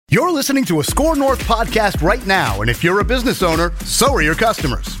You're listening to a Score North podcast right now, and if you're a business owner, so are your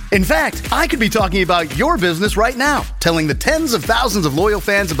customers. In fact, I could be talking about your business right now, telling the tens of thousands of loyal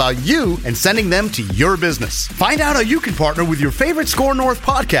fans about you and sending them to your business. Find out how you can partner with your favorite Score North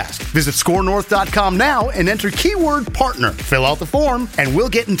podcast. Visit scorenorth.com now and enter keyword partner. Fill out the form, and we'll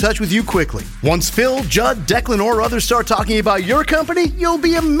get in touch with you quickly. Once Phil, Judd, Declan, or others start talking about your company, you'll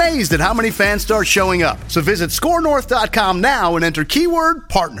be amazed at how many fans start showing up. So visit scorenorth.com now and enter keyword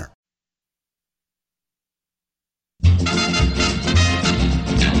partner.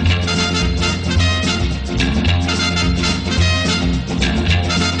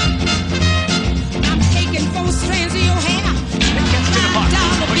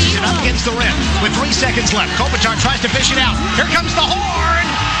 Against the rim with 3 seconds left. Kopitar tries to fish it out. Here comes the horn.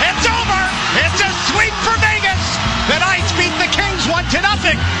 It's over. It's a sweep for Vegas. The Knights beat the Kings 1-0.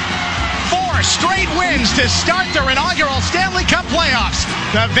 4 straight wins to start their inaugural Stanley Cup playoffs.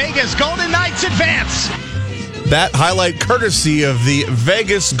 The Vegas Golden Knights advance. That highlight courtesy of the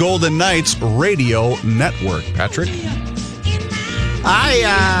Vegas Golden Knights radio network. Patrick?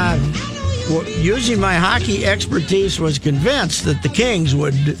 Using my hockey expertise, was convinced that the Kings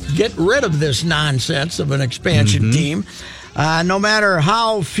would get rid of this nonsense of an expansion team. No matter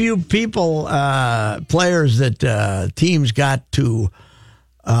how few people, players that teams got to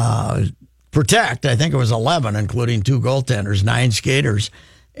protect, I think it was 11, including 2 goaltenders, 9 skaters.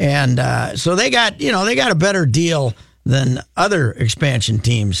 And so they got a better deal than other expansion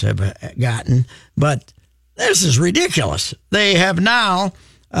teams have gotten. But this is ridiculous. They have now...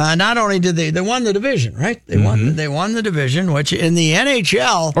 not only did they won the division, right? They won the division, which in the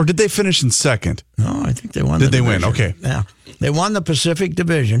NHL... Or did they finish in second? No, I think they won the division. Did they win? Okay. Yeah. They won the Pacific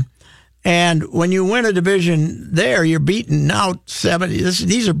Division. And when you win a division there, you're beating out 70.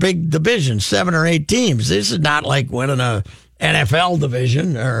 These are big divisions, 7 or 8 teams. This is not like winning a NFL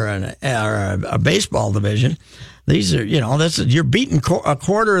division or a baseball division. These are, you're beating a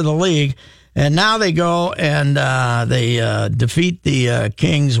quarter of the league. And now they go and they defeat the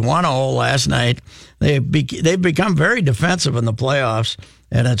Kings 1-0 last night. They've become very defensive in the playoffs,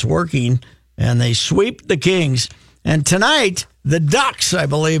 and it's working. And they sweep the Kings. And tonight, the Ducks, I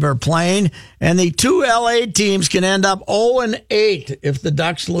believe, are playing. And the 2 LA teams can end up 0-8 if the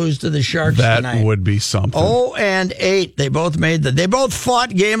Ducks lose to the Sharks tonight. That would be something. 0-8. They both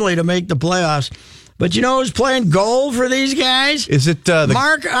fought gamely to make the playoffs. But you know who's playing goal for these guys? Is it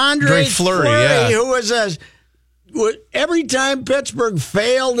Marc-Andre Fleury, yeah. who was every time Pittsburgh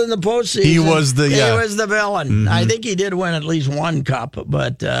failed in the postseason, he was the villain. Mm-hmm. I think he did win at least one cup.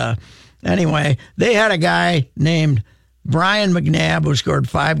 But anyway, they had a guy named Brian McNabb who scored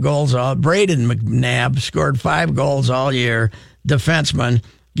 5 goals. Braden McNabb scored 5 goals all year. Defenseman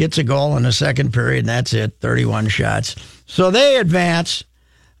gets a goal in the second period, and that's it. 31 shots. So they advance.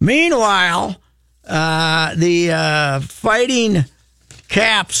 Meanwhile, the Fighting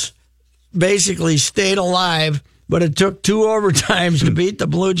Caps basically stayed alive, but it took 2 overtimes to beat the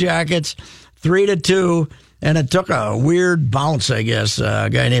Blue Jackets 3-2, and it took a weird bounce, I guess. A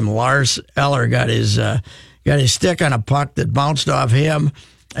guy named Lars Eller got his stick on a puck that bounced off him,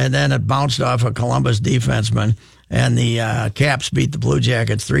 and then it bounced off a Columbus defenseman, and the Caps beat the Blue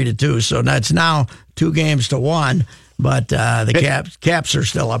Jackets 3-2. So that's now 2-1. But the Caps are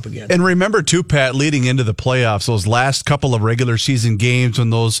still up again. And remember, too, Pat, leading into the playoffs, those last couple of regular season games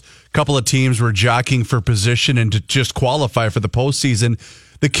when those couple of teams were jockeying for position and to just qualify for the postseason,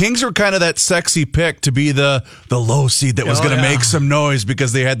 the Kings were kind of that sexy pick to be the low seed that was going to make some noise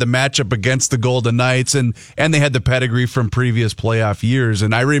because they had the matchup against the Golden Knights and they had the pedigree from previous playoff years.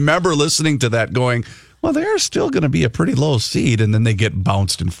 And I remember listening to that going, well, they're still going to be a pretty low seed, and then they get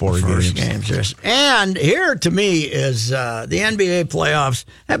bounced in 4 games. Yes. And here, to me, is the NBA playoffs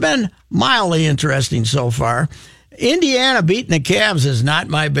have been mildly interesting so far. Indiana beating the Cavs is not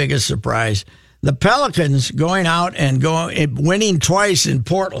my biggest surprise. The Pelicans going out and winning twice in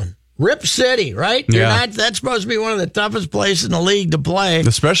Portland. Rip City, right? Yeah. That's supposed to be one of the toughest places in the league to play.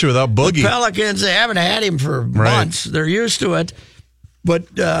 Especially without Boogie. The Pelicans, they haven't had him for months. They're used to it. But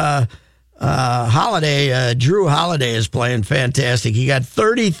Drew Holiday is playing fantastic. He got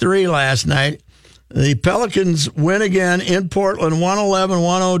 33 last night. The Pelicans win again in Portland,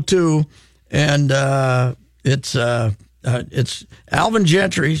 111-102, and it's Alvin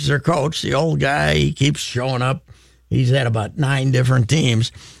Gentry's their coach, the old guy. He keeps showing up. He's had about 9 different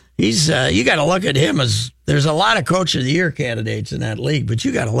teams. He's you got to look at him as there's a lot of Coach of the Year candidates in that league, but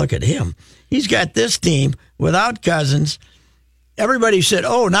you got to look at him. He's got this team without Cousins. Everybody said,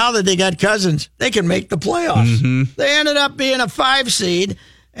 oh, now that they got Cousins, they can make the playoffs. Mm-hmm. They ended up being a 5 seed,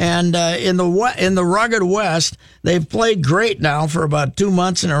 And in the rugged West, they've played great now for about 2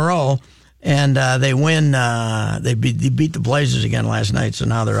 months in a row, and they win. They beat the Blazers again last night, so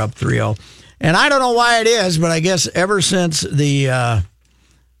now they're up 3-0. And I don't know why it is, but I guess ever since the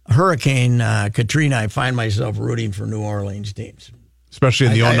Hurricane Katrina, I find myself rooting for New Orleans teams. Especially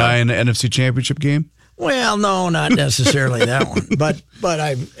in the 2009 NFC Championship game? Well, no, not necessarily that one. But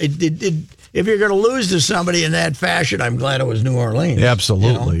if you're going to lose to somebody in that fashion, I'm glad it was New Orleans. Yeah,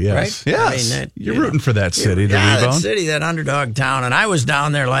 absolutely, yes. Right? Yes. I mean, you're rooting for that city to rebound. rebound. That city, that underdog town. And I was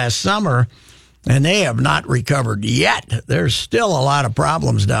down there last summer, and they have not recovered yet. There's still a lot of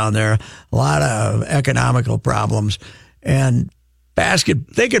problems down there, a lot of economical problems. And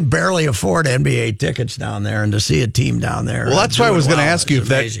they can barely afford NBA tickets down there, and to see a team down there. Well, that's why I was going to ask you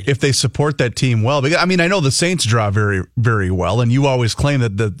if they support that team well. Because, I mean, I know the Saints draw very, very well, and you always claim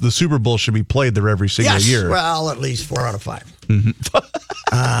that the Super Bowl should be played there every single year. Well, at least 4 out of 5.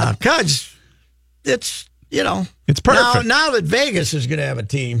 Because it's, it's perfect. Now that Vegas is going to have a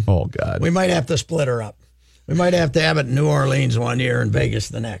team, oh God, we might have to split her up. We might have to have it in New Orleans one year and Vegas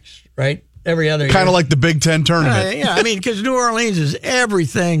the next, right? Every other year. Kind of like the Big Ten tournament. Yeah, I mean, because New Orleans is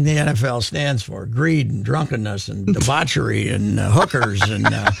everything the NFL stands for: greed and drunkenness and debauchery and hookers and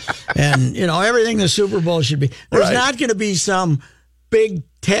everything the Super Bowl should be. There's not going to be some big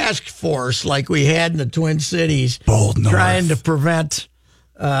task force like we had in the Twin Cities trying to prevent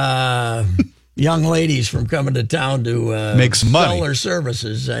young ladies from coming to town to make some money, sell their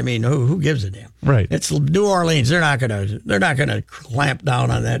services. I mean, who gives a damn? Right. It's New Orleans. They're not gonna clamp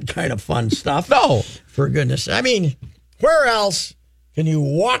down on that kind of fun stuff. No, for goodness. I mean, where else can you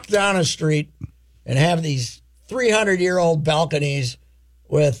walk down a street and have these 300-year-old balconies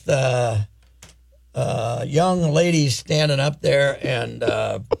with young ladies standing up there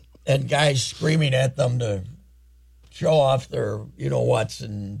and guys screaming at them to show off their whats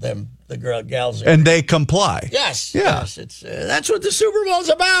and them the gals and they comply. Yes, it's that's what the Super Bowl's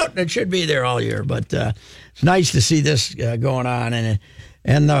about. It should be there all year, but it's nice to see this going on,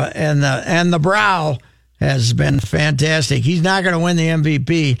 and the Brow has been fantastic. He's not going to win the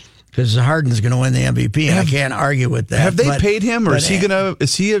MVP because Harden's going to win the MVP, and I can't argue with that. Have they paid him, or is he going to?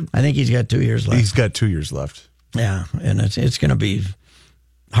 Is he? I think he's got 2 years left. He's got 2 years left. Yeah, and it's going to be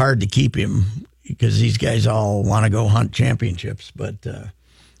hard to keep him because these guys all want to go hunt championships, but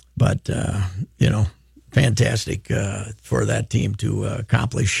fantastic for that team to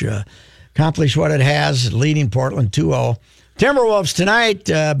accomplish what it has, leading Portland 2-0. Timberwolves tonight,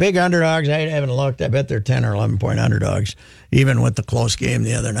 big underdogs. I haven't looked. I bet they're 10 or 11-point underdogs, even with the close game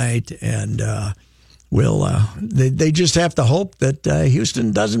the other night. And they just have to hope that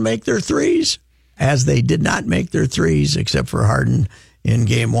Houston doesn't make their threes, as they did not make their threes except for Harden in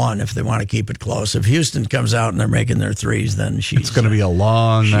game one, if they want to keep it close. If Houston comes out and they're making their threes, then it's going to be a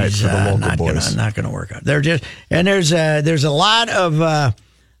long night for the local boys. Not going to work out. There's a lot of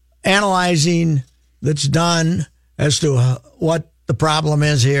analyzing that's done as to what the problem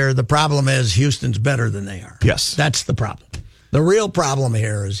is here. The problem is Houston's better than they are. Yes, that's the problem. The real problem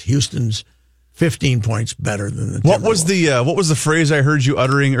here is Houston's 15 points better than the Timberwolves. What was the phrase I heard you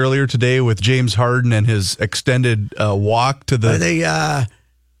uttering earlier today with James Harden and his extended walk to the?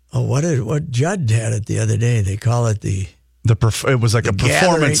 What Judd had it the other day. They call it it was like a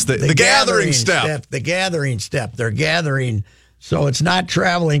performance. The gathering step. The gathering step. They're gathering. So it's not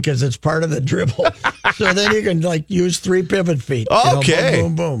traveling because it's part of the dribble. So then you can use 3 pivot feet. Okay.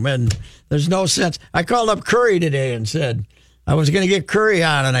 Boom, boom, boom. And there's no sense. I called up Curry today and said, I was going to get Curry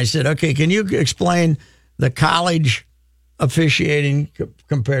on, and I said, okay, can you explain the college officiating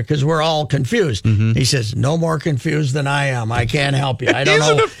compared, because we're all confused. Mm-hmm. He says, no more confused than I am. I can't help you. I don't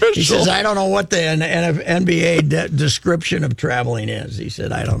know. He says, I don't know what the NBA description of traveling is. He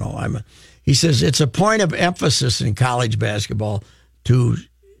said, I don't know. He says, it's a point of emphasis in college basketball to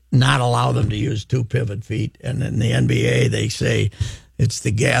not allow them to use 2 pivot feet. And in the NBA, they say it's the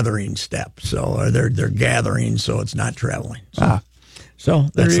gathering step. So they're gathering, so it's not traveling. So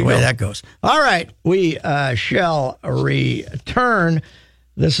that's the way that goes. All right, we shall return.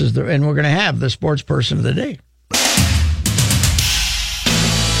 And we're going to have the sports person of the day.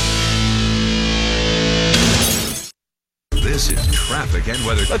 This is traffic and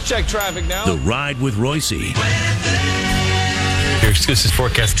weather. Let's check traffic now. The Ride with Reusse. Your exclusive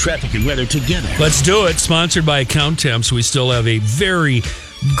forecast traffic and weather together. Let's do it. Sponsored by Account Temps. We still have a very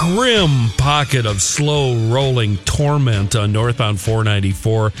grim pocket of slow rolling torment on northbound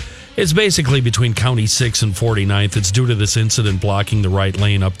 494. It's basically between County 6 and 49th. It's due to this incident blocking the right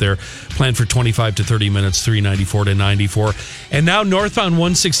lane up there. Planned for 25 to 30 minutes, 394 to 94. And now northbound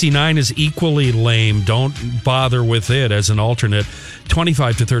 169 is equally lame. Don't bother with it as an alternate.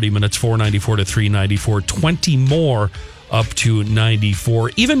 25 to 30 minutes, 494 to 394. 20 more up to 94.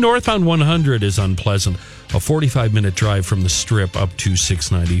 Even northbound 100 is unpleasant. A 45-minute drive from the Strip up to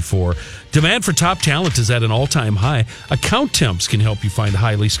 694. Demand for top talent is at an all-time high. Account Temps can help you find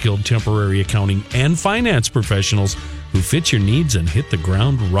highly skilled temporary accounting and finance professionals who fit your needs and hit the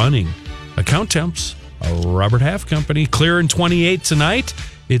ground running. Account Temps, a Robert Half company. Clear in 28 tonight.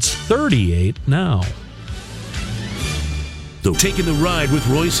 It's 38 now. So taking the ride with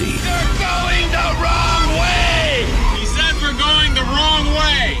Reusse. They're going the wrong way! He said we're going the wrong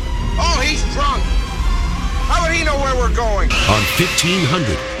way! Oh, he's drunk! How would he know where we're going? On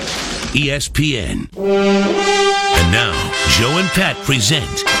 1500 ESPN. And now, Joe and Pat present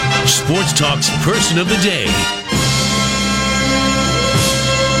Sports Talk's Person of the Day.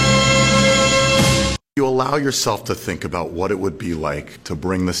 You allow yourself to think about what it would be like to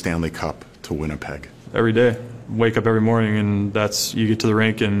bring the Stanley Cup to Winnipeg. Every day. Wake up every morning and you get to the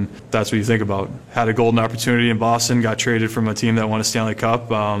rink and that's what you think about. Had a golden opportunity in Boston, got traded from a team that won a Stanley Cup.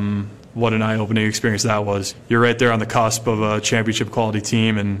 What an eye-opening experience that was. You're right there on the cusp of a championship quality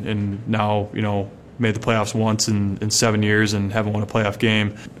team and now, made the playoffs once in 7 years and haven't won a playoff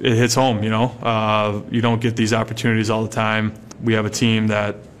game. It hits home, you don't get these opportunities all the time. We have a team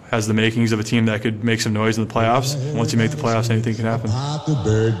that has the makings of a team that could make some noise in the playoffs. Once you make the playoffs, anything can happen.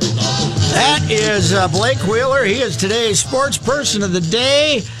 That is Blake Wheeler. He is today's Sports Person of the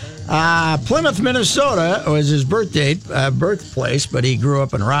Day. Plymouth, Minnesota was his birthplace, but he grew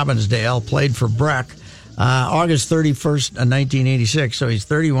up in Robbinsdale, played for Breck. August 31st, 1986, so he's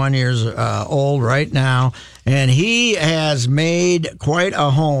 31 years old right now, and he has made quite a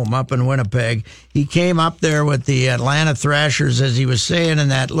home up in Winnipeg. He came up there with the Atlanta Thrashers, as he was saying in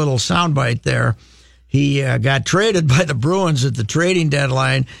that little soundbite there. He got traded by the Bruins at the trading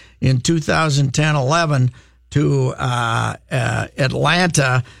deadline in 2010-11 to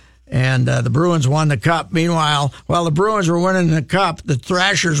Atlanta, and the Bruins won the Cup. Meanwhile, while the Bruins were winning the Cup, the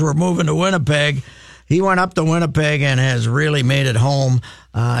Thrashers were moving to Winnipeg. He went up to Winnipeg and has really made it home.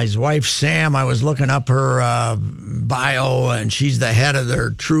 His wife, Sam, I was looking up her bio, and she's the head of their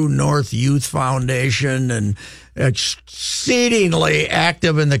True North Youth Foundation and exceedingly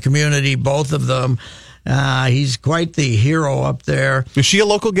active in the community, both of them. He's quite the hero up there. Is she a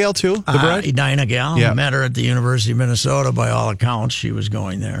local gal, too, the bride? Dinah Gal. Yeah. I met her at the University of Minnesota, by all accounts. She was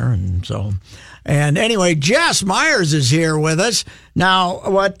going there, and so... And anyway, Jess Myers is here with us.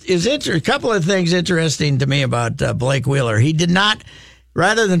 Now, what is a couple of things interesting to me about Blake Wheeler. He did not,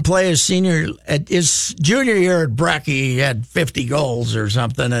 rather than play his junior year at Breck, he had 50 goals or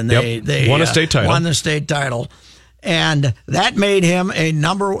something, and they won a state title. Won the state title. And that made him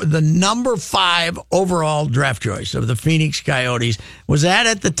the number 5 overall draft choice of the Phoenix Coyotes. Was that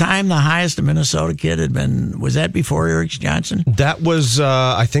at the time the highest a Minnesota kid had been? Was that before Eric Johnson? That was,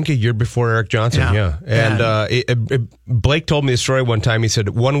 I think, a year before Eric Johnson, yeah. And Blake told me a story one time. He said,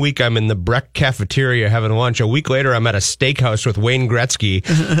 1 week I'm in the Breck cafeteria having lunch. A week later, I'm at a steakhouse with Wayne Gretzky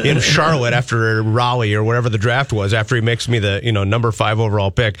in Charlotte after Raleigh or whatever the draft was, after he makes me the number 5 overall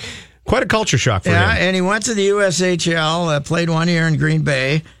pick. Quite a culture shock for him. Yeah, and he went to the USHL, played 1 year in Green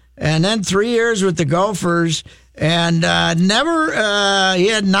Bay, and then 3 years with the Gophers, and he had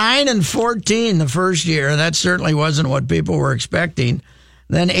 9-14 the first year. That certainly wasn't what people were expecting.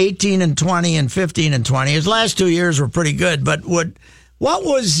 Then 18-20 and 15-20. His last 2 years were pretty good, but what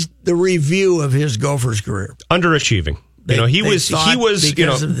was the review of his Gophers career? Underachieving. He was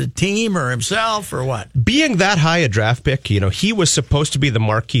because of the team or himself or what? Being that high a draft pick, he was supposed to be the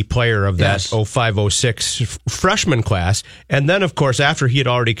marquee player of that 05-06 freshman class. And then, of course, after he had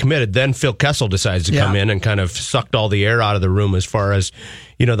already committed, then Phil Kessel decides to come in and kind of sucked all the air out of the room as far as,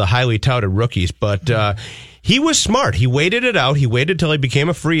 the highly touted rookies. But he was smart. He waited it out. He waited till he became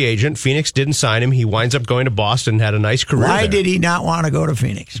a free agent. Phoenix didn't sign him. He winds up going to Boston and had a nice career. Why did he not want to go to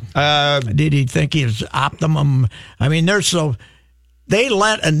Phoenix? Did he think he was optimum? I mean, they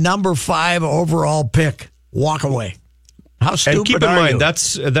let a number 5 overall pick walk away. How stupid and keep in mind,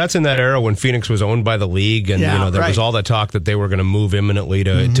 that's in that era when Phoenix was owned by the league, and there was all that talk that they were going to move imminently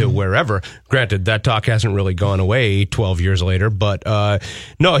to wherever. Granted, that talk hasn't really gone away 12 years later, but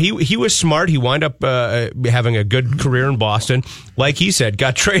no, he was smart. He wound up having a good career in Boston. Like he said,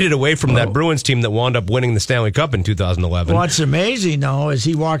 got traded away from that Bruins team that wound up winning the Stanley Cup in 2011. What's amazing, though, is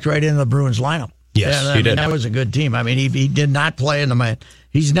he walked right into the Bruins lineup. Yes, he did. That was a good team. I mean, he did not play in the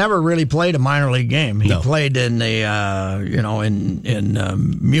he's never really played a minor league game. He played in the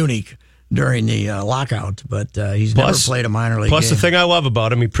in Munich during the lockout, but he's never played a minor league game. Plus, the thing I love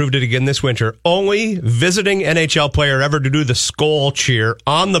about him, he proved it again this winter, only visiting NHL player ever to do the Skol cheer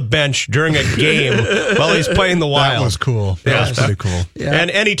on the bench during a game while he's playing the Wild. That was cool. That was pretty cool. Yeah.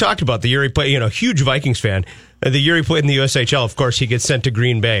 And he talked about the year he played, huge Vikings fan. The year he played in the USHL, of course, he gets sent to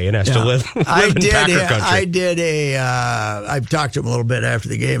Green Bay and has to live in Packer country. I've talked to him a little bit after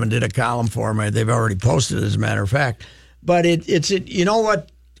the game and did a column for him. They've already posted it, as a matter of fact. But you know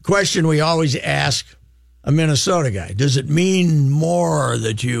what question we always ask a Minnesota guy? Does it mean more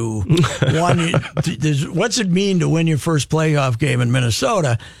that you won? What's it mean to win your first playoff game in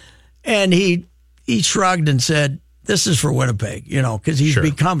Minnesota? And he shrugged and said, this is for Winnipeg, because he's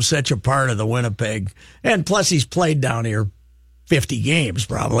become such a part of the Winnipeg. And plus, he's played down here 50 games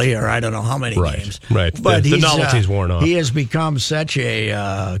probably, or I don't know how many games. Right. But the novelty's worn off. He has become such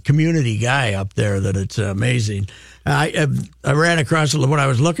a community guy up there that it's amazing. I ran across, when I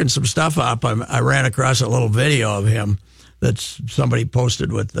was looking some stuff up, I ran across a little video of him that somebody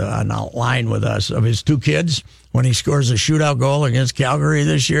posted online with us of his two kids when he scores a shootout goal against Calgary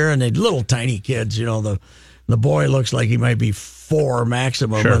this year, and they're little tiny kids. The boy looks like he might be 4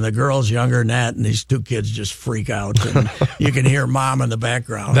 maximum, and the girl's younger than that, and these two kids just freak out. And you can hear mom in the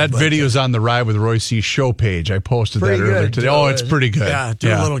background. That video's on the Ride with Reusse show page. I posted that earlier today. It's pretty good. Yeah, two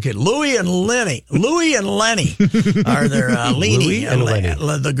little kids. Louie and Lenny are their Leni and Lenny.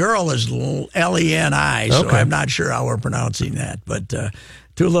 The girl is Leni, so I'm not sure how we're pronouncing that. But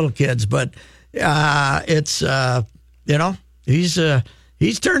two little kids. But it's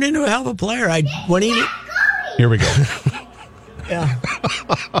he's turned into a hell of a player. Here we go. Yeah.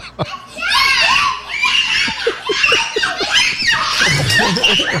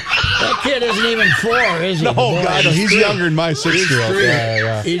 That kid isn't even 4, is he? No, God, he's younger than my 6-year-old.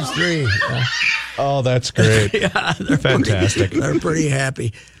 Yeah. He's 3. Oh, that's great. Yeah, they're fantastic. They're pretty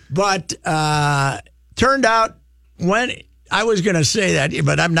happy. But turned out when I was going to say that,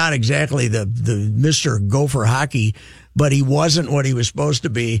 but I'm not exactly the Mr. Gopher hockey. But he wasn't what he was supposed to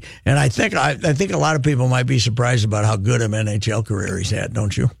be, and I think a lot of people might be surprised about how good an NHL career he's had,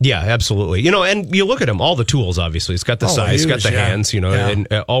 don't you? Yeah, absolutely. And you look at him, all the tools. Obviously, he's got the size, he's got the hands. And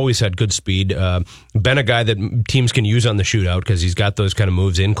always had good speed. Been a guy that teams can use on the shootout because he's got those kind of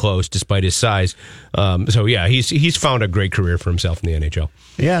moves in close, despite his size. So yeah, he's found a great career for himself in the NHL.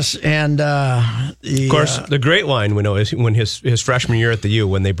 Yes, and of course, the great line we know is when his freshman year at the U,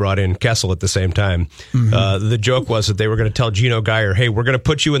 when they brought in Kessel at the same time. The joke was that they were going to tell Gino Geyer, hey, we're going to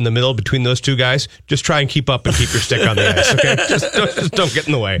put you in the middle between those two guys. Just try and keep up and keep your stick on the ice, okay? Just don't get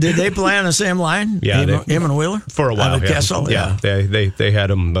in the way. Did they play on the same line? Yeah. Him and Wheeler? For a while, Kessel? Yeah. They had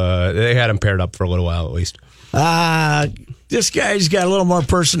him paired up for a little while at least. This guy's got a little more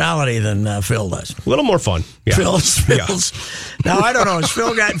personality than Phil does. A little more fun. Yeah. Phil's. Now, I don't know.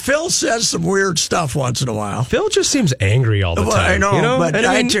 Phil says some weird stuff once in a while. Phil just seems angry all the time. I know, but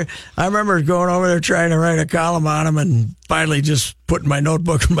I remember going over there trying to write a column on him and finally just putting my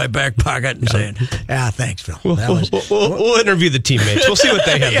notebook in my back pocket and saying, thanks, Phil. We'll interview the teammates. We'll see what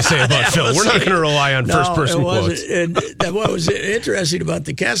they have to say about Phil. We're not going to rely on first-person quotes. What was interesting about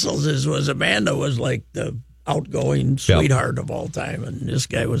the Kessels was Amanda was like the outgoing sweetheart of all time, and this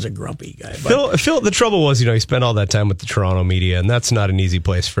guy was a grumpy guy. Phil, the trouble was, he spent all that time with the Toronto media, and that's not an easy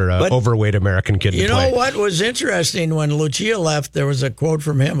place for an overweight American kid to play. You know what was interesting? When Lucia left, there was a quote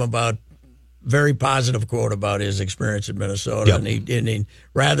from him very positive quote about his experience in Minnesota, and he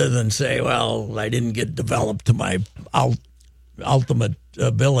rather than say, well, I didn't get developed to my ultimate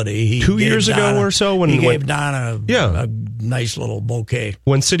ability. 2 years ago or so, when he gave Don a nice little bouquet.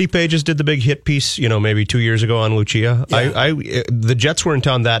 When City Pages did the big hit piece, maybe 2 years ago on Lucia, the Jets were in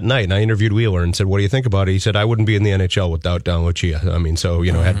town that night, and I interviewed Wheeler and said, "What do you think about it?" He said, "I wouldn't be in the NHL without Don Lucia." I mean, so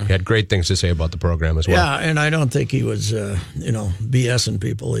had great things to say about the program as well. Yeah, and I don't think he was BSing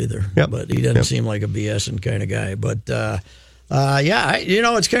people either. Yep. But he doesn't seem like a BSing kind of guy. But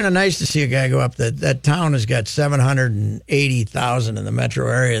it's kind of nice to see a guy go up. That town has got 780,000 in the metro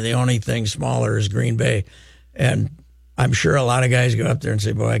area. The only thing smaller is Green Bay. And I'm sure a lot of guys go up there and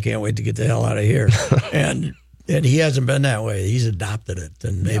say, boy, I can't wait to get the hell out of here. and he hasn't been that way. He's adopted it,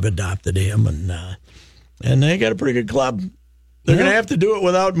 and they've adopted him. And they got a pretty good club. They're going to have to do it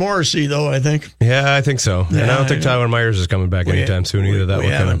without Morrissey, though, I think. Yeah, I think so. Yeah, and I don't think Tyler Myers is coming back anytime soon either. That was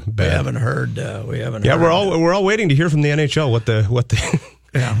kind of bad. We haven't heard. We're all waiting to hear from the NHL what the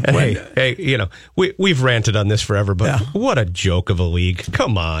Yeah. Hey, we've ranted on this forever, but what a joke of a league.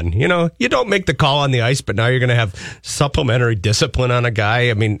 Come on. You don't make the call on the ice, but now you're going to have supplementary discipline on a guy.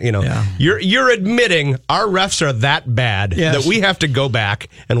 I mean, you're admitting our refs are that bad that we have to go back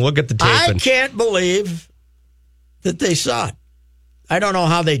and look at the tape. I can't believe that they saw it. I don't know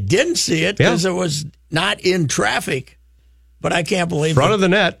how they didn't see it because it was not in traffic, but I can't believe front of the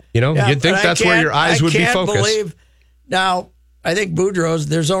net. You'd think that's where your eyes would be focused. Now, I think Boudreaux's,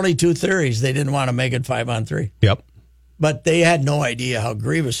 there's only two theories. They didn't want to make it 5-on-3. Yep. But they had no idea how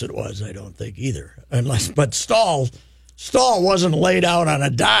grievous it was, I don't think, either. But Stahl wasn't laid out on a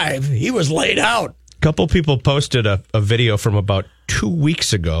dive. He was laid out. A couple people posted a video from about 2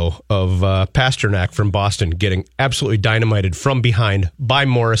 weeks ago of Pasternak from Boston getting absolutely dynamited from behind by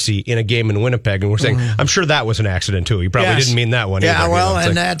Morrissey in a game in Winnipeg, and we're saying, I'm sure that was an accident too. He probably didn't mean that one. Yeah, either, well,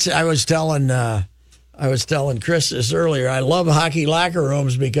 and that's I was telling Chris this earlier. I love hockey locker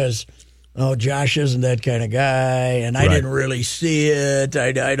rooms because Josh isn't that kind of guy, and I didn't really see it.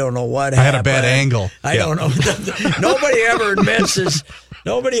 I don't know what happened. I had a bad angle. I don't know. Nobody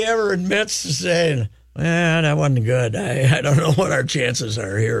ever admits to saying, that wasn't good. I don't know what our chances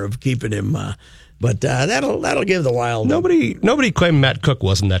are here of keeping him. But that'll give the Wild. Nobody claimed Matt Cook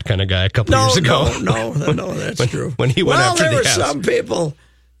wasn't that kind of guy a couple years ago. No, that's true. When he went after the there were ass. some people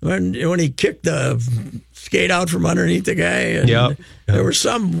when he kicked the skate out from underneath the guy, and there were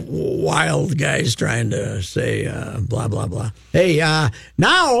some Wild guys trying to say blah blah blah. Hey,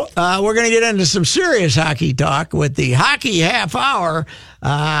 now we're going to get into some serious hockey talk with the Hockey Half Hour.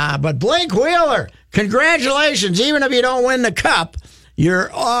 But Blake Wheeler, congratulations! Even if you don't win the cup, you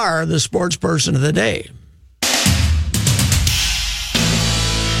are the sports person of the day.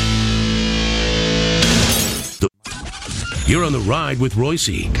 You're on the ride with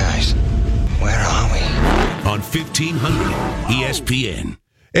Reusse. Guys, where are we? On 1500 ESPN.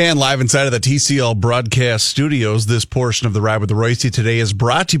 And live inside of the TCL broadcast studios, this portion of the Ride with Reusse today is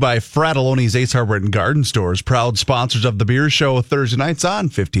brought to you by Fratelloni's Ace Hardware and Garden Stores, proud sponsors of the Beer Show Thursday nights on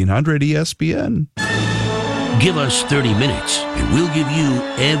 1500 ESPN. Give us 30 minutes, and we'll give you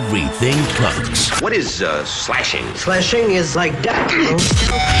everything Cubs. What is slashing? Slashing is like that.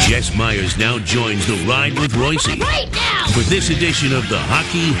 Jess Myers now joins the Ride with Reusse Right now! for this edition of the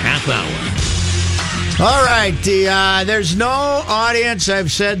Hockey Half Hour. All right, there's no audience.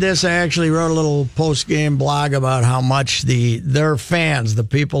 I've said this. I actually wrote a little post-game blog about how much their fans, the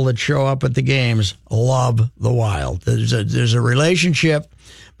people that show up at the games, love the Wild. There's a relationship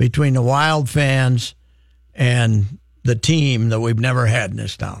between the Wild fans and the team that we've never had in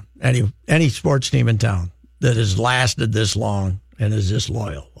this town. Any sports team in town that has lasted this long and is this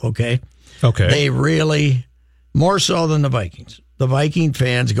loyal, okay? Okay. They really, more so than the Vikings. The Viking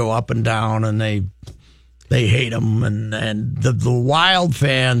fans go up and down, and they hate them, and the Wild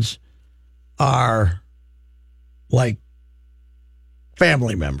fans are like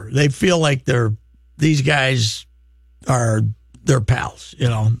family members. They feel like these guys are their pals,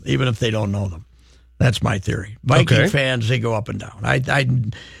 even if they don't know them. That's my theory. Viking fans, they go up and down.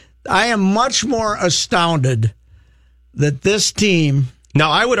 I am much more astounded that this team. Now,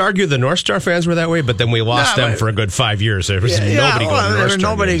 I would argue the North Star fans were that way, but then we lost them for a good 5 years. There was nobody going to the North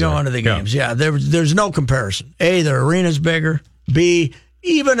Star nobody games going to the games. Yeah, there's no comparison. A, their arena's bigger. B,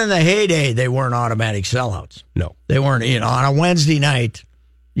 even in the heyday, they weren't automatic sellouts. No. They weren't. On a Wednesday night,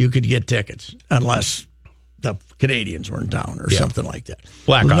 you could get tickets unless the Canadians were in town or something like that.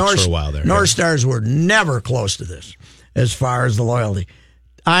 Blackhawks for a while there. North Stars were never close to this as far as the loyalty.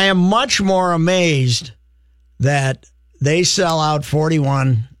 I am much more amazed that they sell out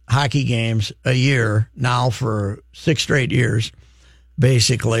 41 hockey games a year now for 6 straight years,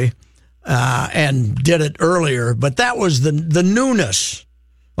 basically, and did it earlier. But that was the newness.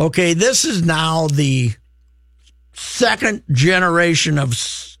 Okay, this is now the second generation of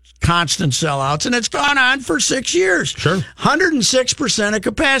constant sellouts, and it's gone on for 6 years. Sure. 106% of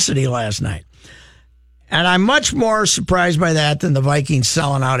capacity last night. And I'm much more surprised by that than the Vikings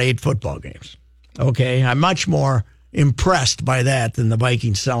selling out 8 football games. Okay? I'm much more impressed by that than the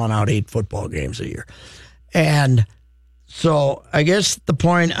Vikings selling out 8 football games a year. And so I guess the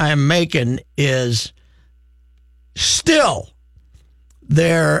point I'm making is still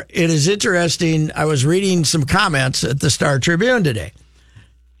there. It is interesting. I was reading some comments at the Star Tribune today.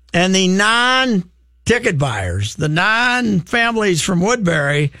 And the non-ticket buyers, the non-families from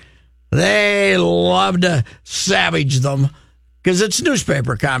Woodbury, they love to savage them because it's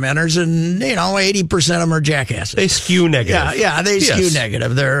newspaper commenters, and 80% of them are jackasses. They skew negative. Yeah, they skew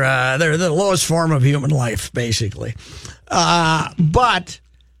negative. They're the lowest form of human life, basically. But,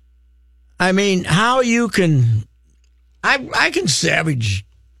 how you can, 100% I can savage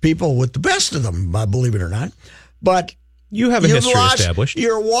people with the best of them, believe it or not. But you have a history established.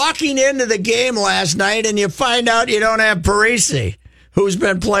 You're walking into the game last night and you find out you don't have Parisi, who's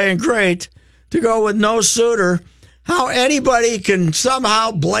been playing great, to go with no Suter. How anybody can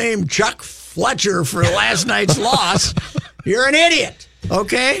somehow blame Chuck Fletcher for last night's loss, you're an idiot,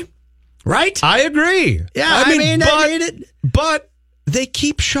 okay? Right? I agree. Yeah, but they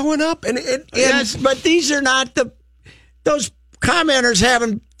keep showing up. Yes, but these are not those commenters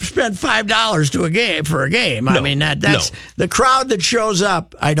haven't spent $5 for a game. No, I mean, that's the crowd that shows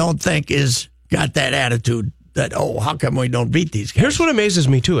up, I don't think is got that attitude that, how come we don't beat these guys? Here's what amazes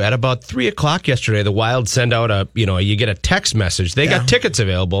me, too. At about 3 o'clock yesterday, the Wild send out you get a text message. They got tickets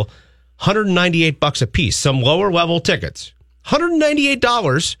available, $198 a piece, some lower level tickets.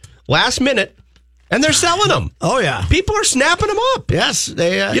 $198 last minute, and they're selling them. Oh, yeah. People are snapping them up. Yes.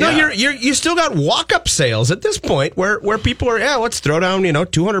 They. You still got walk-up sales at this point where people are, let's throw down,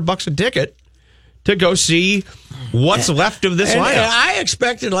 $200 a ticket to go see what's left of this lineup. And I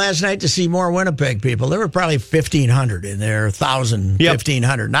expected last night to see more Winnipeg people. There were probably 1,500 in there, 1,000,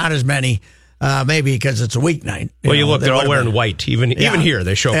 1,500. Not as many, maybe because it's a weeknight. Well, look, they're all wearing white. Even here,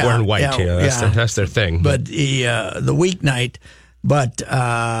 they show up wearing white. That's their thing. But the weeknight. But,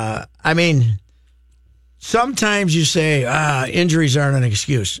 I mean, sometimes you say injuries aren't an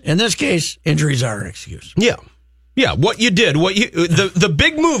excuse. In this case, injuries are an excuse. Yeah. Yeah, what you did, the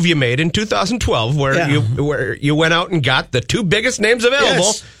big move you made in 2012, where you went out and got the two biggest names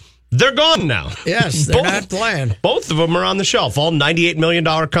available, they're gone now. Yes, they're not playing. Both of them are on the shelf, all $98 million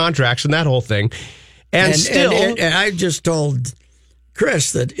contracts and that whole thing. And I just told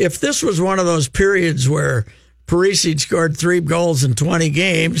Chris that if this was one of those periods where Parisi scored 3 goals in 20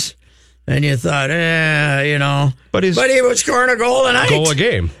 games, and you thought, but he was scoring a goal a night. Goal a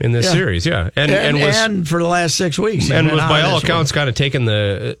game in this series, yeah. And for the last 6 weeks. And was, by all accounts, kind of taking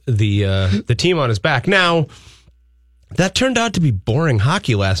the team on his back. Now, that turned out to be boring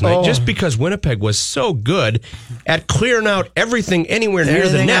hockey last night, just because Winnipeg was so good at clearing out everything anywhere near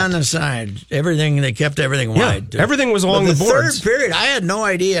the net. On the side. They kept everything wide. Everything was along the boards. Third period, I had no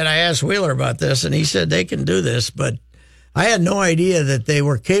idea, and I asked Wheeler about this, and he said they can do this, but I had no idea that they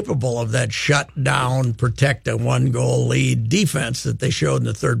were capable of that shut-down, protect a 1-goal lead defense that they showed in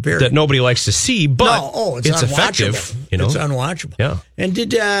the third period. That nobody likes to see, but it's effective. It's unwatchable. Yeah. And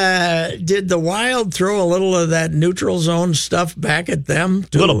did the Wild throw a little of that neutral zone stuff back at them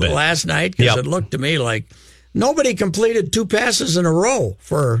a little bit last night? Because it looked to me like nobody completed 2 passes in a row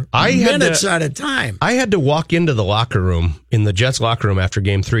for minutes at a time. I had to walk into the locker room, in the Jets locker room after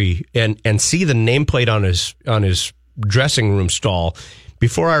Game 3, and see the nameplate on his dressing room stall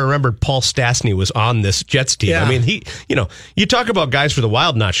before I remembered Paul Stastny was on this Jets team. Yeah. I mean, you talk about guys for the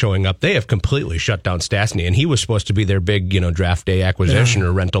Wild not showing up. They have completely shut down Stastny, and he was supposed to be their big, draft day acquisition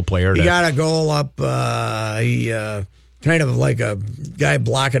or rental player. He got a goal up. He kind of like a guy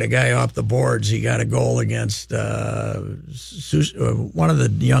blocking a guy off the boards. He got a goal against one of the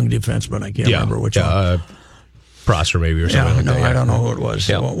young defensemen. I can't remember which one. Prosser maybe or something like that. I don't know who it was.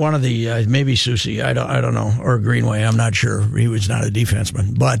 Yeah. One of the maybe Susie. I don't know, or Greenway. I'm not sure. He was not a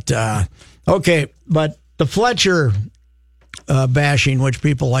defenseman. But okay. But the Fletcher bashing, which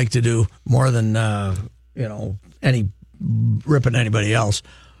people like to do more than any ripping anybody else.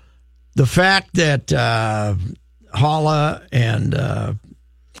 The fact that Haula and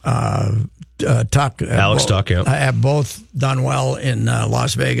Alex Tuck, have both done well in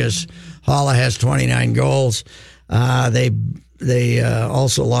Las Vegas. Haula has 29 goals. They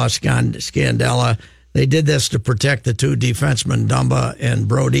also lost Scandella. They did this to protect the 2 defensemen, Dumba and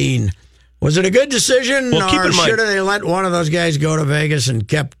Brodin. Was it a good decision, or should they let one of those guys go to Vegas and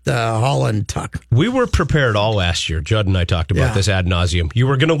kept Haula and Tuck? We were prepared all last year. Judd and I talked about this ad nauseum. You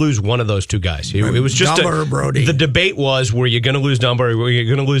were going to lose one of those 2 guys. It was just Dumba or Brodin. The debate was, were you going to lose Dumba or were you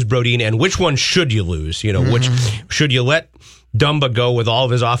going to lose Brodin, and which one should you lose? Which should you let Dumba go with all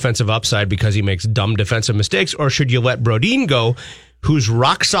of his offensive upside because he makes dumb defensive mistakes, or should you let Brodin go, who's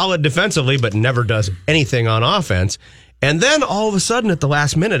rock solid defensively but never does anything on offense? And then all of a sudden at the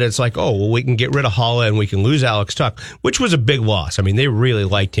last minute, it's like, we can get rid of Haula and we can lose Alex Tuck, which was a big loss. I mean, they really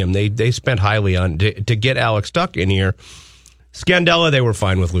liked him. They spent highly on to get Alex Tuck in here. Scandella, they were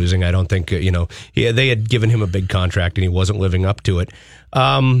fine with losing. I don't think, they had given him a big contract and he wasn't living up to it.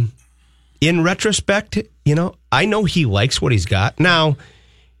 In retrospect, I know he likes what he's got. Now,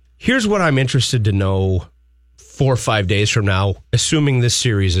 here's what I'm interested to know 4 or 5 days from now, assuming this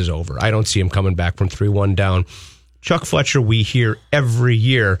series is over. I don't see him coming back from 3-1 down. Chuck Fletcher, we hear every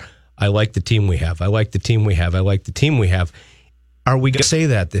year, I like the team we have. I like the team we have. I like the team we have. are we going to say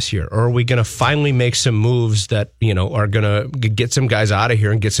that this year? Or are we going to finally make some moves that, are going to get some guys out of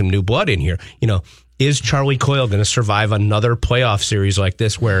here and get some new blood in here? Is Charlie Coyle going to survive another playoff series like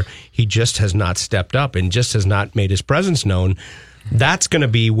this where he just has not stepped up and just has not made his presence known? That's going to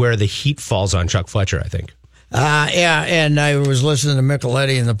be where the heat falls on Chuck Fletcher, I think. Yeah, and I was listening to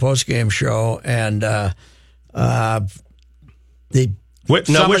Micheletti in the postgame show, and which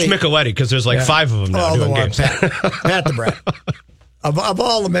Micheletti? Because there's like 5 of them now doing games. Pat the Brat. Of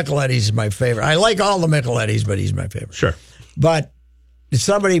all the Michelettis, is my favorite. I like all the Michelettis, but he's my favorite. Sure. But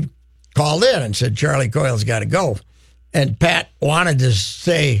somebody called in and said, Charlie Coyle's got to go. And Pat wanted to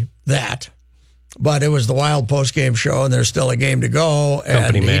say that, but it was the Wild postgame show, and there's still a game to go,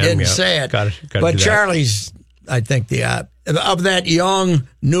 and he didn't say it. But Charlie's, I think, of that young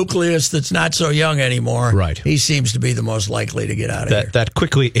nucleus that's not so young anymore, right? He seems to be the most likely to get out of here. That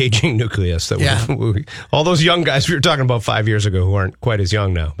quickly aging nucleus. All those young guys we were talking about 5 years ago who aren't quite as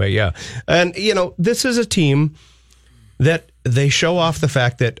young now. But yeah. And, this is a team that they show off the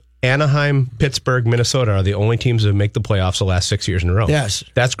fact that Anaheim, Pittsburgh, Minnesota are the only teams that make the playoffs the last 6 years in a row. Yes.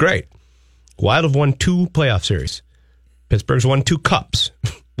 That's great. Wild have won 2 playoff series. Pittsburgh's won 2 cups.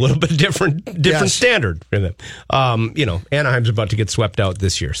 A little bit different standard for them. Anaheim's about to get swept out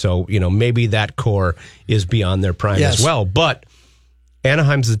this year. So, maybe that core is beyond their prime as well. But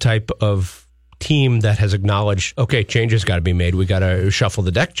Anaheim's the type of team that has acknowledged, okay, changes got to be made. We got to shuffle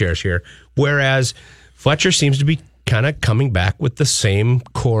the deck chairs here. Whereas Fletcher seems to be kind of coming back with the same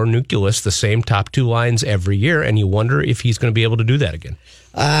core nucleus, the same top 2 lines every year, and you wonder if he's going to be able to do that again.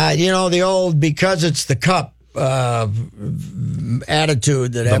 The old because it's the cup attitude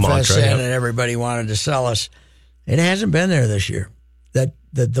that FSN and everybody wanted to sell us, it hasn't been there this year. That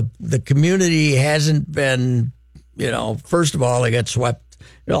the community hasn't been, first of all, they got swept.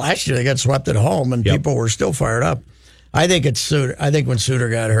 Last year they got swept at home, and people were still fired up. I think it's Suter. I think when Suter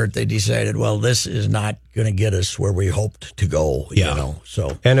got hurt, they decided, well, this is not going to get us where we hoped to go.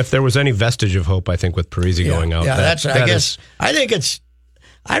 So, and if there was any vestige of hope, I think with Parise going out, I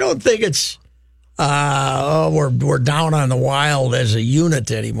don't think it's. We're down on the Wild as a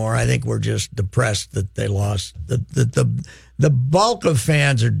unit anymore. I think we're just depressed that they lost. The bulk of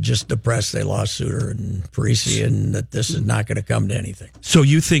fans are just depressed they lost Suter and Parise, and that this is not going to come to anything. So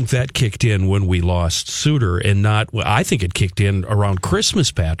you think that kicked in when we lost Suter, and not? Well, I think it kicked in around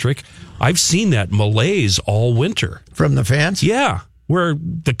Christmas, Patrick. I've seen that malaise all winter from the fans. Yeah, where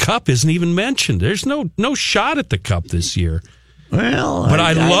the cup isn't even mentioned. There's no shot at the cup this year. Well, but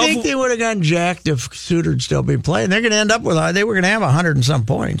I think they would have gotten jacked if Suter'd still be playing. They're going to end up with they were going to have 100 and some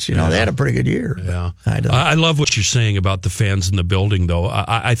points. They had a pretty good year. Yeah, I love what you're saying about the fans in the building, though.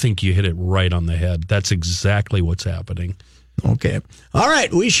 I think you hit it right on the head. That's exactly what's happening. Okay, all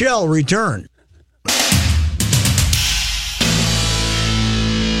right, we shall return.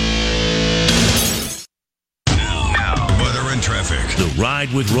 Traffic. The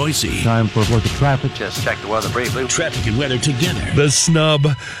Ride with Reusse. Time for look at traffic. Just check the weather briefly. Traffic and weather together. The Snub.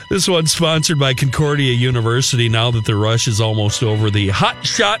 This one's sponsored by Concordia University. Now that the rush is almost over, the hot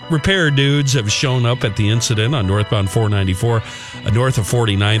shot repair dudes have shown up at the incident on northbound 494, north of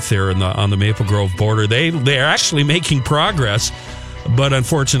 49th there on the Maple Grove border. They're actually making progress, but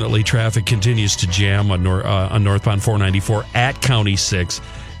unfortunately traffic continues to jam on northbound 494 at County 6.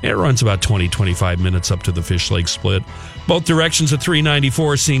 It runs about 20-25 minutes up to the Fish Lake split. Both directions of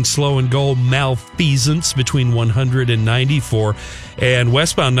 394 seeing slow and go malfeasance between 100 and 94. And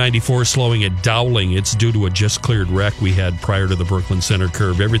westbound 94 slowing at Dowling. It's due to a just cleared wreck we had prior to the Brooklyn Center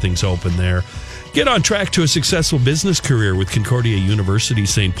curve. Everything's open there. Get on track to a successful business career with Concordia University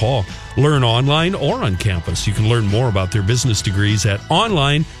St. Paul. Learn online or on campus. You can learn more about their business degrees at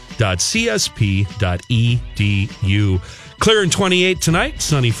online.csp.edu. Clear in 28 tonight,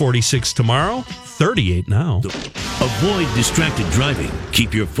 sunny 46 tomorrow, 38 now. Avoid distracted driving.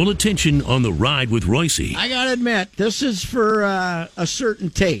 Keep your full attention on the Ride with Reusse. I got to admit, this is for a certain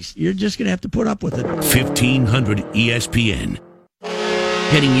taste. You're just going to have to put up with it. 1500 ESPN.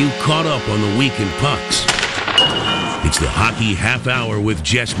 Getting you caught up on the weekend pucks. It's the Hockey Half Hour with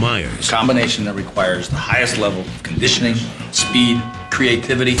Jess Myers. A combination that requires the highest level of conditioning, speed,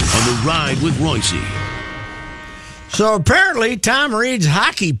 creativity. On the Ride with Reusse. So apparently, Tom Reed's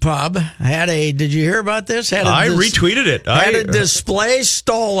Hockey Pub had did you hear about this? I retweeted it. Had a display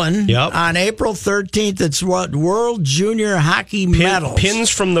stolen on April 13th. It's World Junior Hockey medals. Pins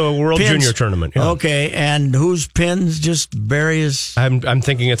from the World Junior Tournament. Yeah. Okay, and whose pins? Just various... I'm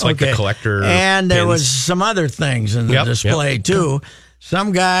thinking it's like the collector And there was some other things in the display, too.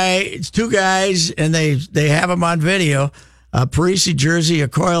 It's 2 guys, and they have them on video. A Parise jersey, a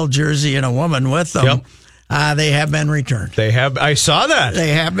Coyle jersey, and a woman with them. They have been returned. They have. I saw that. They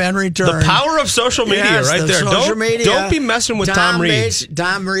have been returned. The power of social media, right there. Don't be messing with Tom Reed.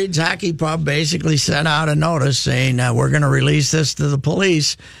 Tom Reed's Hockey Pub basically sent out a notice saying we're going to release this to the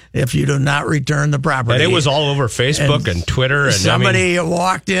police if you do not return the property. And it was all over Facebook and Twitter. And somebody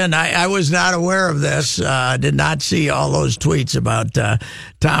walked in. I was not aware of this. Did not see all those tweets about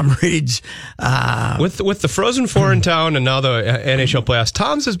Tom Reed's. With the Frozen Four in town and now the NHL playoffs,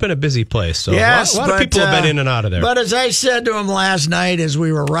 Tom's has been a busy place. So yes, a lot of people have been in and out of there. But as I said to him last night as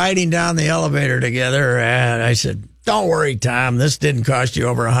we were riding down the elevator together, and I said, don't worry, Tom, this didn't cost you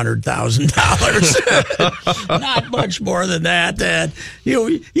over $100,000. Not much more than that.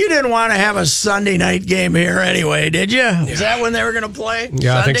 You didn't want to have a Sunday night game here anyway, did you? Yeah. Is that when they were going to play?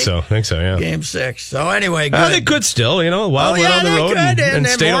 Yeah, Sunday? I think so, yeah. Game 6. So anyway, good. They could still, Wild went on the road and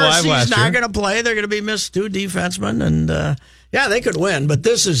stayed alive last year. Not going to play. They're going to be missed 2 defensemen, and they could win. But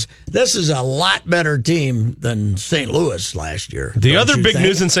this is a lot better team than St. Louis last year. The other big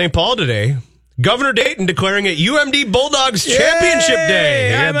news in St. Paul today. Governor Dayton declaring it UMD Bulldogs Championship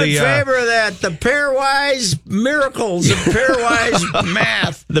Day. I'm in favor of that. The pairwise miracles of pairwise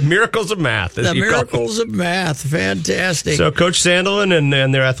math. The miracles of math. The miracles of math. Fantastic. So Coach Sandelin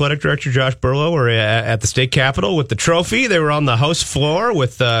and their athletic director Josh Burlow were at the state capitol with the trophy. They were on the House floor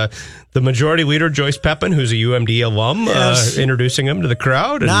with the majority leader, Joyce Pepin, who's a UMD alum, introducing him to the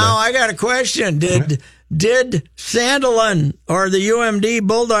crowd. Now, I got a question. Did Sandelin or the UMD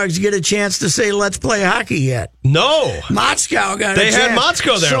Bulldogs get a chance to say, let's play hockey yet? No. Motzko got a chance. They had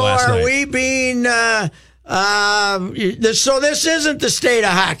Motzko there last night. So are we being... so this isn't the state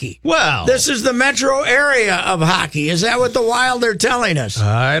of hockey. Well, this is the metro area of hockey. Is that what the Wild are telling us?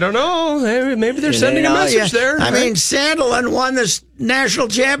 I don't know. Maybe they're sending a message there. I mean, Sandelin won this national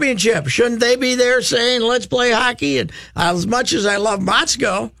championship. Shouldn't they be there saying, let's play hockey? And as much as I love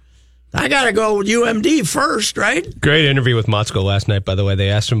Motzko, I got to go with UMD first, right? Great interview with Motzko last night, by the way. They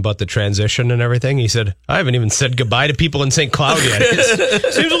asked him about the transition and everything. He said, I haven't even said goodbye to people in St. Cloud yet.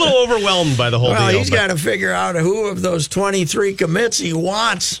 Seems a little overwhelmed by the whole deal. Well, he's got to figure out who of those 23 commits he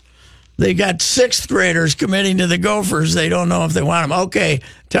wants. They got 6th graders committing to the Gophers. They don't know if they want them. Okay,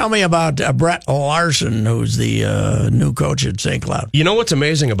 tell me about Brett Larson, who's the new coach at St. Cloud. You know what's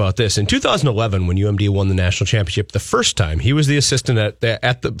amazing about this? In 2011, when UMD won the national championship the first time, he was the assistant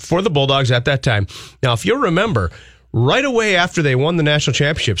for the Bulldogs at that time. Now, if you'll remember, right away after they won the national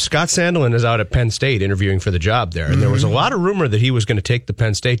championship, Scott Sandelin is out at Penn State interviewing for the job there. And there was a lot of rumor that he was going to take the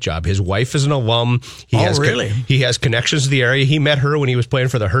Penn State job. His wife is an alum. He has connections to the area. He met her when he was playing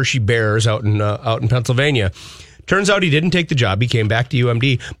for the Hershey Bears out in Pennsylvania. Turns out he didn't take the job. He came back to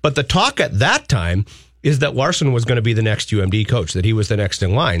UMD. But the talk at that time is that Larson was going to be the next UMD coach, that he was the next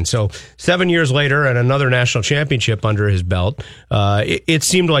in line. So 7 years later and another national championship under his belt, it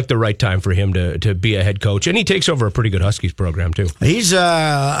seemed like the right time for him to be a head coach. And he takes over a pretty good Huskies program, too. He's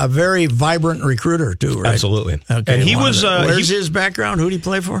a very vibrant recruiter, too, right? Absolutely. Okay, and he was... where's his background? Who did he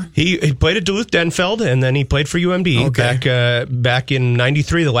play for? He played at Duluth-Denfeld, and then he played for UMD back in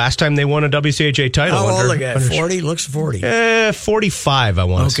 93, the last time they won a WCHA title. How old the guy? 40? Looks 40. 45, I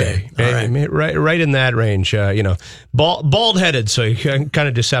want to say. All right. Right in that range, bald-headed, so kind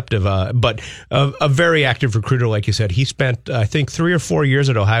of deceptive, but a very active recruiter, like you said. He spent, I think, 3 or 4 years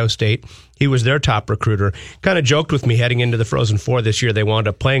at Ohio State. He was their top recruiter. Kind of joked with me heading into the Frozen Four this year. They wound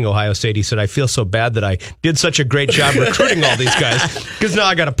up playing Ohio State. He said, I feel so bad that I did such a great job recruiting all these guys because now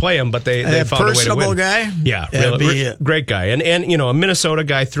I got to play them, but they found a way to win. Personable guy? Yeah, really, great guy. And a Minnesota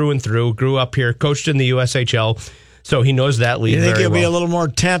guy through and through, grew up here, coached in the USHL. So he knows that league very well. You think he'll be a little more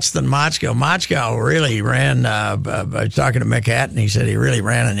tense than Motzko? Motzko really ran, I was talking to Mick Hatton, he said he really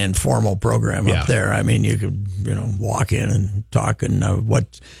ran an informal program up there. I mean, you could, walk in and talk and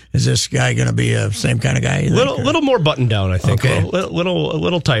what, is this guy going to be a same kind of guy? Little more buttoned down, I think. Okay. A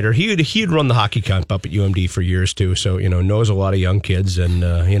little tighter. He'd run the hockey camp up at UMD for years too, so knows a lot of young kids, and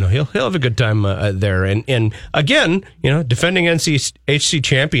he'll have a good time there. And again, defending NCHC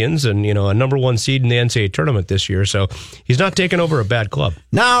champions and a number 1 seed in the NCAA tournament this year. So he's not taking over a bad club.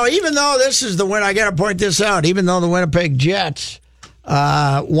 Now, even though this is I got to point this out. Even though the Winnipeg Jets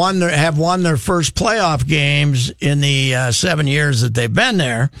have won their first playoff games in the 7 years that they've been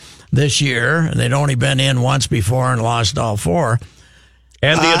there this year, they'd only been in once before and lost all 4.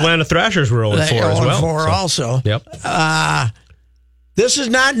 And the Atlanta Thrashers were 0-4 as well. 0-4 also. Yep. This is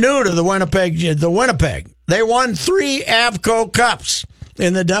not new to the Winnipeg. They won 3 Avco Cups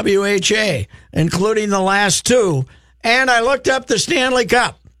in the WHA, including the last 2. And I looked up the Stanley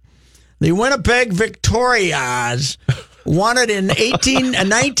Cup. The Winnipeg Victorias won it in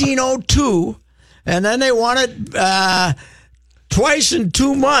 1902, and then they won it twice in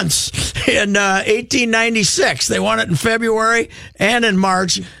 2 months in 1896. They won it in February and in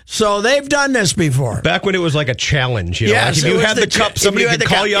March. So they've done this before. Back when it was like a challenge. Like if you had the cup, somebody could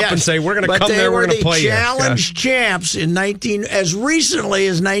call you up and say, we're going to come there, we're going to play you. They were the challenge champs as recently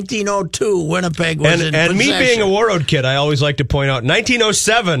as 1902. Winnipeg was in possession. And me being a Warroad kid, I always like to point out,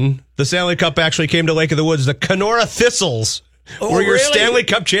 1907, the Stanley Cup actually came to Lake of the Woods. The Kenora Thistles were your Stanley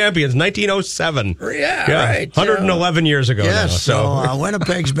Cup champions, 1907. Yeah, right. 111 years ago now. So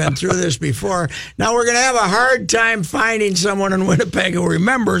Winnipeg's been through this before. Now we're going to have a hard time finding someone in Winnipeg who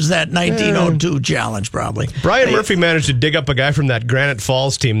remembers that 1902 challenge, probably. Brian Murphy managed to dig up a guy from that Granite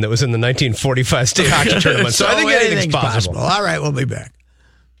Falls team that was in the 1945 state hockey tournament. So I think anything's possible. All right, we'll be back.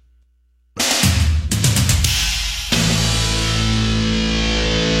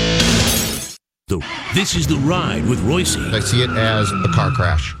 This is The Ride with Reusse. I see it as a car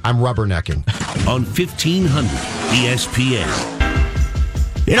crash. I'm rubbernecking. On 1500 ESPN.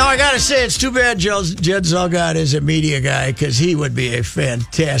 I got to say, it's too bad Jed Zulgad is a media guy, because he would be a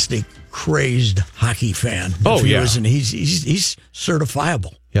fantastic, crazed hockey fan. He's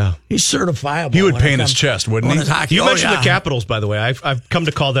certifiable. Yeah. He's certifiable. He would paint his chest, wouldn't he? You mentioned the Capitals, by the way. I've come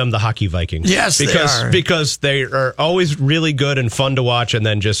to call them the Hockey Vikings. Yes, they are. Because they are always really good and fun to watch, and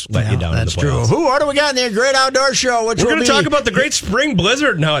then just let you down in the playoffs. That's true. What do we got in the Great Outdoor Show? We're going to talk about the Great Spring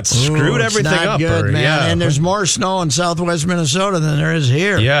Blizzard and how it screwed everything up. Good, man. Yeah. And there's more snow in southwest Minnesota than there is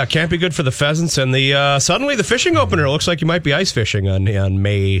here. Yeah, can't be good for the pheasants. And suddenly the fishing opener looks like you might be ice fishing on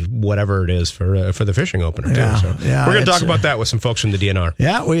May, whatever it is, for the fishing opener, too. So we're going to talk about that with some folks from the DNR.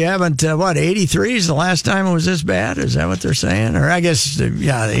 Yeah, we haven't... 83 is the last time it was this bad? Is that what they're saying? Or I guess,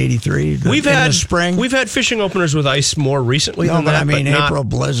 83 in the spring. We've had fishing openers with ice more recently than that. April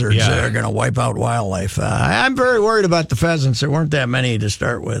blizzards are going to wipe out wildlife. I'm very worried about the pheasants. There weren't that many to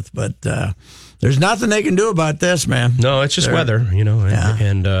start with, but there's nothing they can do about this, man. No, it's just weather,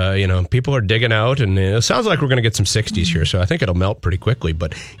 and people are digging out, and it sounds like we're going to get some 60s here, so I think it'll melt pretty quickly.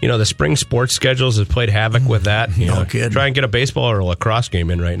 But, the spring sports schedules have played havoc with that. No kidding. Try and get a baseball or a lacrosse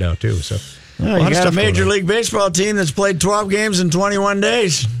game in right now, too. So you got a Major League Baseball team that's played 12 games in 21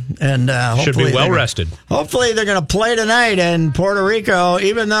 days. And should be well rested. Hopefully they're going to play tonight in Puerto Rico.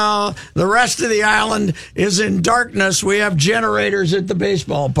 Even though the rest of the island is in darkness, we have generators at the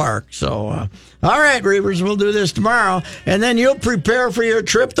baseball park. So, all right, Reavers, we'll do this tomorrow. And then you'll prepare for your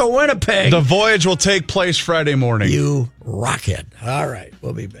trip to Winnipeg. The voyage will take place Friday morning. You rocket. All right,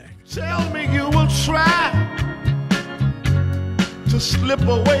 we'll be back. Tell me you will try to slip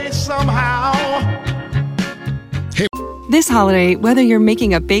away somehow. This holiday, whether you're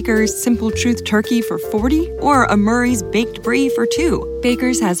making a Baker's Simple Truth turkey for 40 or a Murray's Baked Brie for 2,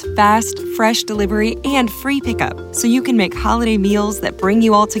 Baker's has fast, fresh delivery and free pickup, so you can make holiday meals that bring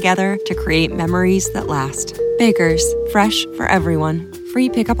you all together to create memories that last. Baker's, fresh for everyone. Free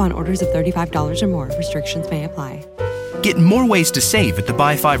pickup on orders of $35 or more. Restrictions may apply. Get more ways to save at the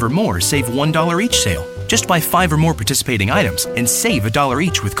Buy 5 or More Save $1 each sale. Just buy 5 or more participating items and save $1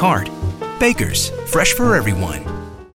 each with card. Baker's, fresh for everyone.